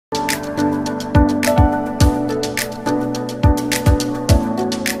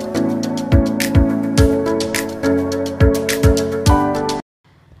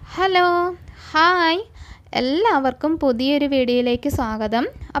എല്ലാവർക്കും പുതിയൊരു വീഡിയോയിലേക്ക് സ്വാഗതം.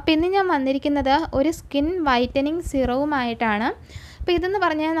 അപ്പോൾ ഇന്ന് ഞാൻ വന്നിരിക്കുന്നത് ഒരു സ്കിൻ വൈറ്റനിങ് സിറവുമായിട്ടാണ്. അപ്പോൾ ഇതെന്ന്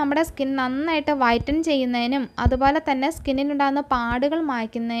പറഞ്ഞാൽ നമ്മുടെ സ്കിൻ നന്നായിട്ട് വൈറ്റൻ ചെയ്യുന്നതിനും അതുപോലെ തന്നെ സ്കിന്നിലുണ്ടാകുന്ന പാടുകൾ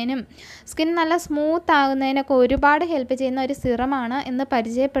മായ്ക്കുന്നതിനും സ്കിൻ നല്ല സ്മൂത്ത് ആകുന്നതിനൊക്കെ ഒരുപാട് ഹെൽപ്പ് ചെയ്യുന്ന ഒരു സിറമാണ് ഇന്ന്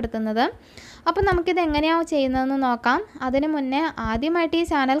പരിചയപ്പെടുത്തുന്നത്. അപ്പോൾ നമുക്കിത് എങ്ങനെയാണ് ചെയ്യുന്നതെന്ന് നോക്കാം. അതിനു മുന്നേ ആദ്യമായിട്ട് ഈ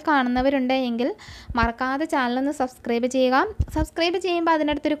ചാനൽ കാണുന്നവരുണ്ടെങ്കിൽ മറക്കാതെ ചാനലൊന്ന് സബ്സ്ക്രൈബ് ചെയ്യുക. സബ്സ്ക്രൈബ് ചെയ്യുമ്പോൾ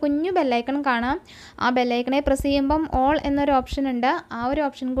അതിനടുത്തൊരു കുഞ്ഞു ബെല്ലൈക്കൺ കാണാം. ആ ബെല്ലൈക്കണെ പ്രസ് ചെയ്യുമ്പം ഓൾ എന്നൊരു ഓപ്ഷൻ ഉണ്ട്. ആ ഒരു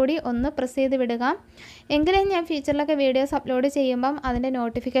ഓപ്ഷൻ കൂടി ഒന്ന് പ്രസ് ചെയ്ത് വിടുക. എങ്കിലും ഞാൻ ഫ്യൂച്ചറിലൊക്കെ വീഡിയോസ് അപ്ലോഡ് ചെയ്യുമ്പം അതിൻ്റെ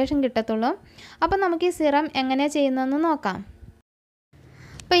നോട്ടിഫിക്കേഷൻ കിട്ടത്തുള്ളൂ. അപ്പോൾ നമുക്ക് ഈ സിറം എങ്ങനെയാണ് ചെയ്യുന്നതെന്ന് നോക്കാം.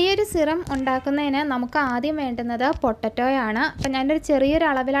 അപ്പോൾ ഈ ഒരു സിറം ഉണ്ടാക്കുന്നതിന് നമുക്ക് ആദ്യം വേണ്ടുന്നത് പൊട്ടറ്റോയാണ്. അപ്പോൾ ഞാനൊരു ചെറിയൊരു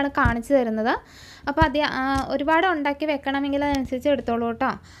അളവിലാണ് കാണിച്ചു തരുന്നത്. അപ്പോൾ ഒരുപാട് ഉണ്ടാക്കി വെക്കണമെങ്കിൽ അതനുസരിച്ച് എടുത്തോളൂ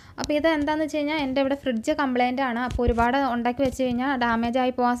കേട്ടോ. അപ്പോൾ ഇത് എന്താണെന്ന് വെച്ച് കഴിഞ്ഞാൽ എൻ്റെ ഇവിടെ ഫ്രിഡ്ജ് കംപ്ലൈൻ്റ് ആണ്. അപ്പോൾ ഒരുപാട് ഉണ്ടാക്കി വെച്ച് കഴിഞ്ഞാൽ ഡാമേജ്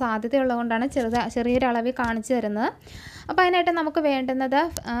ആയി പോകാൻ സാധ്യതയുള്ളതുകൊണ്ടാണ് ചെറിയൊരു അളവിൽ കാണിച്ചു തരുന്നത്. അപ്പോൾ അതിനായിട്ട് നമുക്ക് വേണ്ടുന്നത്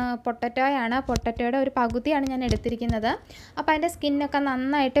പൊട്ടറ്റോയാണ്. പൊട്ടറ്റോയുടെ ഒരു പകുതിയാണ് ഞാൻ എടുത്തിരിക്കുന്നത്. അപ്പോൾ അതിൻ്റെ സ്കിന്നൊക്കെ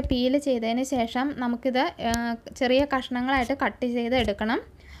നന്നായിട്ട് പീൽ ചെയ്തതിന് ശേഷം നമുക്കിത് ചെറിയ കഷ്ണങ്ങളായിട്ട് കട്ട് ചെയ്ത് എടുക്കണം.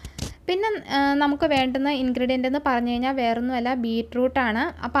 പിന്നെ നമുക്ക് വേണ്ടുന്ന ഇൻഗ്രീഡിയൻ്റ് എന്ന് പറഞ്ഞു കഴിഞ്ഞാൽ വേറൊന്നുമല്ല, ബീറ്റ്റൂട്ടാണ്.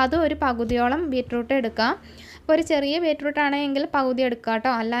 അപ്പോൾ അതും ഒരു പകുതിയോളം ബീറ്റ്റൂട്ട് എടുക്കുക. അപ്പോൾ ഒരു ചെറിയ ബീറ്റ്റൂട്ടാണെങ്കിൽ പകുതി എടുക്കുക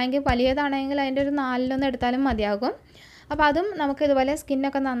കേട്ടോ. അല്ലെങ്കിൽ വലിയതാണെങ്കിൽ അതിൻ്റെ ഒരു 4 എടുത്താലും മതിയാകും. അപ്പോൾ അതും നമുക്ക് ഇതുപോലെ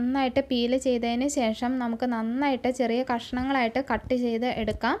സ്കിന്നൊക്കെ നന്നായിട്ട് പീൽ ചെയ്തതിന് ശേഷം നമുക്ക് നന്നായിട്ട് ചെറിയ കഷ്ണങ്ങളായിട്ട് കട്ട് ചെയ്ത്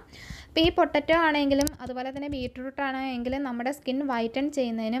എടുക്കാം. അപ്പോൾ ഈ പൊട്ടറ്റോ ആണെങ്കിലും അതുപോലെ തന്നെ ബീറ്റ്റൂട്ട് ആണെങ്കിലും നമ്മുടെ സ്കിൻ വൈറ്റൻ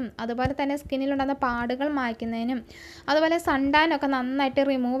ചെയ്യുന്നതിനും അതുപോലെ തന്നെ സ്കിന്നിലുണ്ടാകുന്ന പാടുകൾ മായ്ക്കുന്നതിനും അതുപോലെ സൺടാനൊക്കെ നന്നായിട്ട്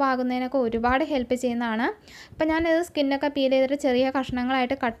റിമൂവ് ആകുന്നതിനൊക്കെ ഒരുപാട് ഹെൽപ്പ് ചെയ്യുന്നതാണ്. അപ്പോൾ ഞാനിത് സ്കിന്നൊക്കെ പീൽ ചെയ്തിട്ട് ചെറിയ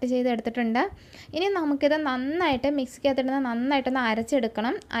കഷ്ണങ്ങളായിട്ട് കട്ട് ചെയ്ത് എടുത്തിട്ടുണ്ട്. ഇനി നമുക്കിത് നന്നായിട്ട് മിക്സിക്കകത്തിട്ട് നന്നായിട്ടൊന്ന്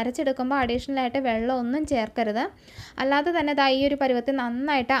അരച്ചെടുക്കണം. അരച്ചെടുക്കുമ്പോൾ അഡീഷണലായിട്ട് വെള്ളം ഒന്നും ചേർക്കരുത്. അല്ലാതെ തന്നെ ഈ ഒരു പരുവത്തിൽ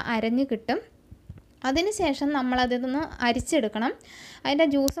നന്നായിട്ട് അരഞ്ഞ് കിട്ടും. അതിനുശേഷം നമ്മളതിന്ന് അരിച്ചെടുക്കണം. അതിൻ്റെ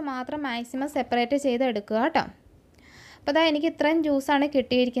ജ്യൂസ് മാത്രം മാക്സിമം സെപ്പറേറ്റ് ചെയ്ത് എടുക്കുക കേട്ടോ. അപ്പോൾ എനിക്ക് ഇത്രയും ജ്യൂസാണ്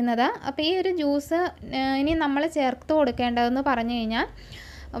കിട്ടിയിരിക്കുന്നത്. അപ്പോൾ ഈ ഒരു ജ്യൂസ് ഇനി നമ്മൾ ചേർത്ത് കൊടുക്കേണ്ടതെന്ന് പറഞ്ഞു കഴിഞ്ഞാൽ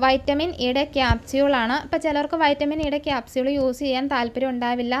വൈറ്റമിൻ ഇയുടെ ക്യാപ്സ്യൂളാണ്. അപ്പോൾ ചിലർക്ക് വൈറ്റമിൻ ഇയുടെ ക്യാപ്സ്യൂൾ യൂസ് ചെയ്യാൻ താല്പര്യം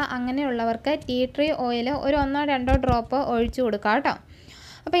ഉണ്ടാവില്ല. അങ്ങനെയുള്ളവർക്ക് ടീ ട്രീ ഓയിൽ ഒരു 1-2 ഡ്രോപ്പ് ഒഴിച്ചു കൊടുക്കുക കേട്ടോ.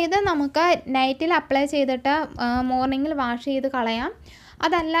 അപ്പോൾ ഇത് നമുക്ക് നൈറ്റിൽ അപ്ലൈ ചെയ്തിട്ട് മോർണിംഗിൽ വാഷ് ചെയ്ത് കളയാം.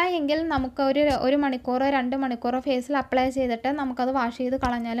 അതല്ല എങ്കിൽ നമുക്ക് ഒരു മണിക്കൂറോ 2 മണിക്കൂറോ ഫേസിൽ അപ്ലൈ ചെയ്തിട്ട് നമുക്കത് വാഷ് ചെയ്ത്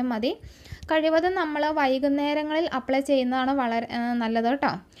കളഞ്ഞാലും മതി. കഴിവതും നമ്മൾ വൈകുന്നേരങ്ങളിൽ അപ്ലൈ ചെയ്യുന്നതാണ് വളരെ നല്ലത്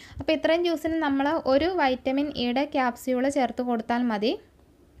കേട്ടോ. അപ്പോൾ ഇത്രയും ജ്യൂസിന് നമ്മൾ ഒരു വൈറ്റമിൻ ഇയുടെ ക്യാപ്സ്യൂൾ ചേർത്ത് കൊടുത്താൽ മതി.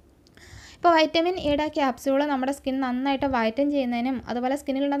 ഇപ്പോൾ വൈറ്റമിൻ ഇയുടെ ക്യാപ്സ്യൂൾ നമ്മുടെ സ്കിൻ നന്നായിട്ട് വൈറ്റൻ ചെയ്യുന്നതിനും അതുപോലെ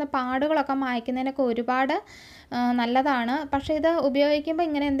സ്കിന്നിലുണ്ടാകുന്ന പാടുകളൊക്കെ മായ്ക്കുന്നതിനൊക്കെ ഒരുപാട് നല്ലതാണ്. പക്ഷേ ഇത് ഉപയോഗിക്കുമ്പോൾ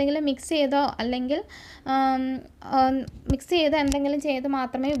ഇങ്ങനെ എന്തെങ്കിലും മിക്സ് ചെയ്തോ അല്ലെങ്കിൽ എന്തെങ്കിലും ചെയ്ത്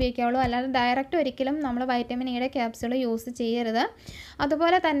മാത്രമേ ഉപയോഗിക്കാവുള്ളൂ. അല്ലാതെ ഡയറക്റ്റ് ഒരിക്കലും നമ്മൾ വൈറ്റമിൻ ഇയുടെ ക്യാപ്സ്യൂൾ യൂസ് ചെയ്യരുത്.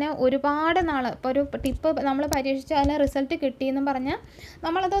 അതുപോലെ തന്നെ ഒരുപാട് നാൾ ഇപ്പോൾ ഒരു ടിപ്പ് നമ്മൾ പരീക്ഷിച്ച് അതിന് റിസൾട്ട് കിട്ടിയെന്നും പറഞ്ഞ്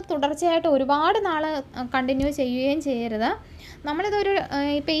നമ്മളത് തുടർച്ചയായിട്ട് ഒരുപാട് നാൾ കണ്ടിന്യൂ ചെയ്യുകയും ചെയ്യരുത്. നമ്മളിതൊരു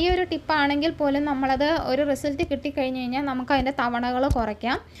ഇപ്പോൾ ഈ ഒരു ടിപ്പാണെങ്കിൽ പോലും നമ്മളത് ഒരു റിസൾട്ട് കിട്ടിക്കഴിഞ്ഞ് കഴിഞ്ഞാൽ നമുക്ക് അതിൻ്റെ തവണകൾ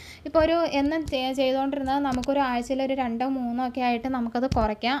കുറയ്ക്കാം. ഇപ്പോൾ എന്നും ചെയ്തുകൊണ്ടിരുന്നത് നമുക്കൊരു ആഴ്ചയിൽ ഒരു 2-3 ഒക്കെ ആയിട്ട് നമുക്കത്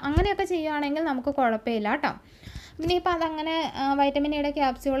കുറയ്ക്കാം. അങ്ങനെയൊക്കെ ചെയ്യുകയാണെങ്കിൽ നമുക്ക് കുഴപ്പമില്ല കേട്ടോ. ഇനിയിപ്പോൾ അതങ്ങനെ വൈറ്റമിൻ ഇയുടെ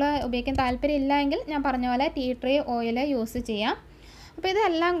ക്യാപ്സ്യൂൾ ഉപയോഗിക്കാൻ താല്പര്യമില്ല എങ്കിൽ ഞാൻ പറഞ്ഞ പോലെ ടീ ട്രീ ഓയിൽ യൂസ് ചെയ്യാം. അപ്പോൾ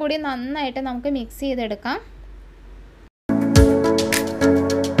ഇതെല്ലാം കൂടി നന്നായിട്ട് നമുക്ക് മിക്സ് ചെയ്തെടുക്കാം.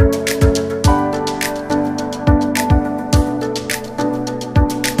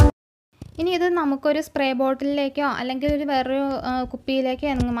 ഇനി ഇത് നമുക്കൊരു സ്പ്രേ ബോട്ടിലിലേക്കോ അല്ലെങ്കിൽ വേറൊരു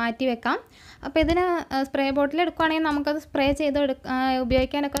കുപ്പിയിലേക്കോ മാറ്റി വെക്കാം. അപ്പോൾ ഇതിന് സ്പ്രേ ബോട്ടിൽ എടുക്കുകയാണെങ്കിൽ നമുക്കത് സ്പ്രേ ചെയ്ത്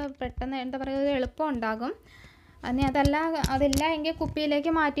ഉപയോഗിക്കാനൊക്കെ പെട്ടെന്ന് ഒരു എളുപ്പം ഉണ്ടാകും. അതില്ല എങ്കിൽ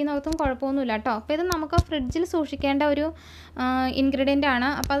കുപ്പിയിലേക്ക് മാറ്റി നോക്കും കുഴപ്പമൊന്നുമില്ല കേട്ടോ. അപ്പോൾ ഇത് നമുക്ക് ഫ്രിഡ്ജിൽ സൂക്ഷിക്കേണ്ട ഒരു ഇൻഗ്രീഡിയൻ്റ് ആണ്.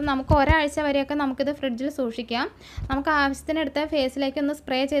 അപ്പോൾ അത് നമുക്ക് ഒരാഴ്ച വരെയൊക്കെ നമുക്കിത് ഫ്രിഡ്ജിൽ സൂക്ഷിക്കാം. നമുക്ക് ആവശ്യത്തിനെടുത്ത് ഫേസിലേക്ക് ഒന്ന്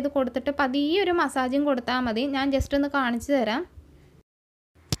സ്പ്രേ ചെയ്ത് കൊടുത്തിട്ട് പതിയെ ഒരു മസാജും കൊടുത്താൽ മതി. ഞാൻ ജസ്റ്റ് ഒന്ന് കാണിച്ചു തരാം.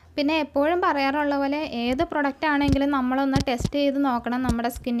 പിന്നെ എപ്പോഴും പറയാറുള്ള പോലെ ഏത് പ്രൊഡക്റ്റ് ആണെങ്കിലും നമ്മളൊന്ന് ടെസ്റ്റ് ചെയ്ത് നോക്കണം നമ്മുടെ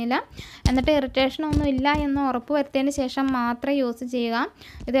സ്കിന്നിൽ. എന്നിട്ട് ഇറിറ്റേഷനൊന്നും ഇല്ല എന്ന് ഉറപ്പ് വരുത്തിയതിന് ശേഷം മാത്രമേ യൂസ് ചെയ്യുക.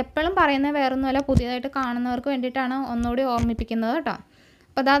 ഇത് എപ്പോഴും പറയുന്നത് വേറൊന്നുമല്ല, പുതിയതായിട്ട് കാണുന്നവർക്ക് വേണ്ടിയിട്ടാണ് ഒന്നുകൂടി ഓർമ്മിപ്പിക്കുന്നത് കേട്ടോ.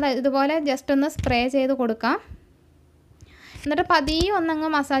 അപ്പോൾ ഇതുപോലെ ജസ്റ്റ് ഒന്ന് സ്പ്രേ ചെയ്ത് കൊടുക്കാം. എന്നിട്ട് പതിയെ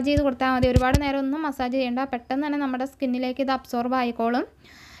ഒന്നങ്ങ് മസാജ് ചെയ്ത് കൊടുത്താൽ മതി. ഒരുപാട് നേരം ഒന്നും മസാജ് ചെയ്യേണ്ട. പെട്ടെന്ന് തന്നെ നമ്മുടെ സ്കിന്നിലേക്ക് ഇത് അബ്സോർബ് ആയിക്കോളും.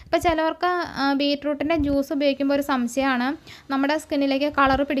 ഇപ്പോൾ ചിലവർക്ക് ബീറ്റ്റൂട്ടിൻ്റെ ജ്യൂസ് ഉപയോഗിക്കുമ്പോൾ ഒരു സംശയമാണ് നമ്മുടെ സ്കിന്നിലേക്ക്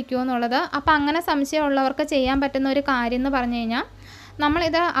കളർ പിടിക്കുമോ എന്നുള്ളത്. അപ്പോൾ അങ്ങനെ സംശയമുള്ളവർക്ക് ചെയ്യാൻ പറ്റുന്ന ഒരു കാര്യം എന്ന് പറഞ്ഞു കഴിഞ്ഞാൽ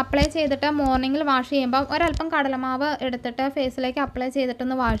നമ്മളിത് അപ്ലൈ ചെയ്തിട്ട് മോർണിംഗിൽ വാഷ് ചെയ്യുമ്പോൾ ഒരല്പം കടലമാവ് എടുത്തിട്ട് ഫേസിലേക്ക് അപ്ലൈ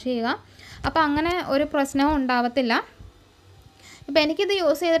ചെയ്തിട്ടൊന്ന് വാഷ് ചെയ്യുക. അപ്പോൾ അങ്ങനെ ഒരു പ്രശ്നവും ഉണ്ടാവത്തില്ല. അപ്പോൾ എനിക്കിത്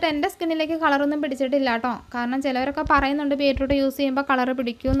യൂസ് ചെയ്തിട്ട് എൻ്റെ സ്കിന്നിലേക്ക് കളറൊന്നും പിടിച്ചിട്ടില്ല കേട്ടോ. കാരണം ചിലവരൊക്കെ പറയുന്നുണ്ട് ബീറ്റ്റൂട്ട് യൂസ് ചെയ്യുമ്പോൾ കളറ്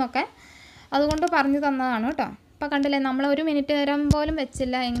പിടിക്കുമെന്നൊക്കെ, അതുകൊണ്ട് പറഞ്ഞു തന്നതാണ് കേട്ടോ. അപ്പോൾ കണ്ടില്ലേ, നമ്മൾ 1 മിനിറ്റ് നേരം പോലും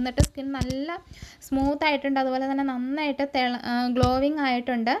വെച്ചില്ല, എന്നിട്ട് സ്കിൻ നല്ല സ്മൂത്ത് ആയിട്ടുണ്ട്, അതുപോലെ തന്നെ നന്നായിട്ട് ഗ്ലോവിങ്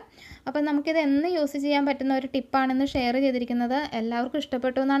ആയിട്ടുണ്ട്. അപ്പോൾ നമുക്കിത് എന്ന് യൂസ് ചെയ്യാൻ പറ്റുന്ന ഒരു ടിപ്പാണെന്ന് ഷെയർ ചെയ്തിരിക്കുന്നത്. എല്ലാവർക്കും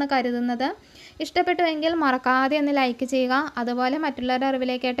ഇഷ്ടപ്പെട്ടു എന്നാണ് കരുതുന്നത്. ഇഷ്ടപ്പെട്ടുവെങ്കിൽ മറക്കാതെ ഒന്ന് ലൈക്ക് ചെയ്യുക, അതുപോലെ മറ്റുള്ളവരുടെ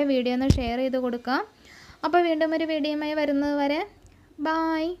അറിവിലേക്കായിട്ട് വീഡിയോ ഒന്ന് ഷെയർ ചെയ്ത് കൊടുക്കുക. അപ്പോൾ വീണ്ടും ഒരു വീഡിയോയുമായി വരുന്നത് വരെ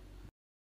ബായ്.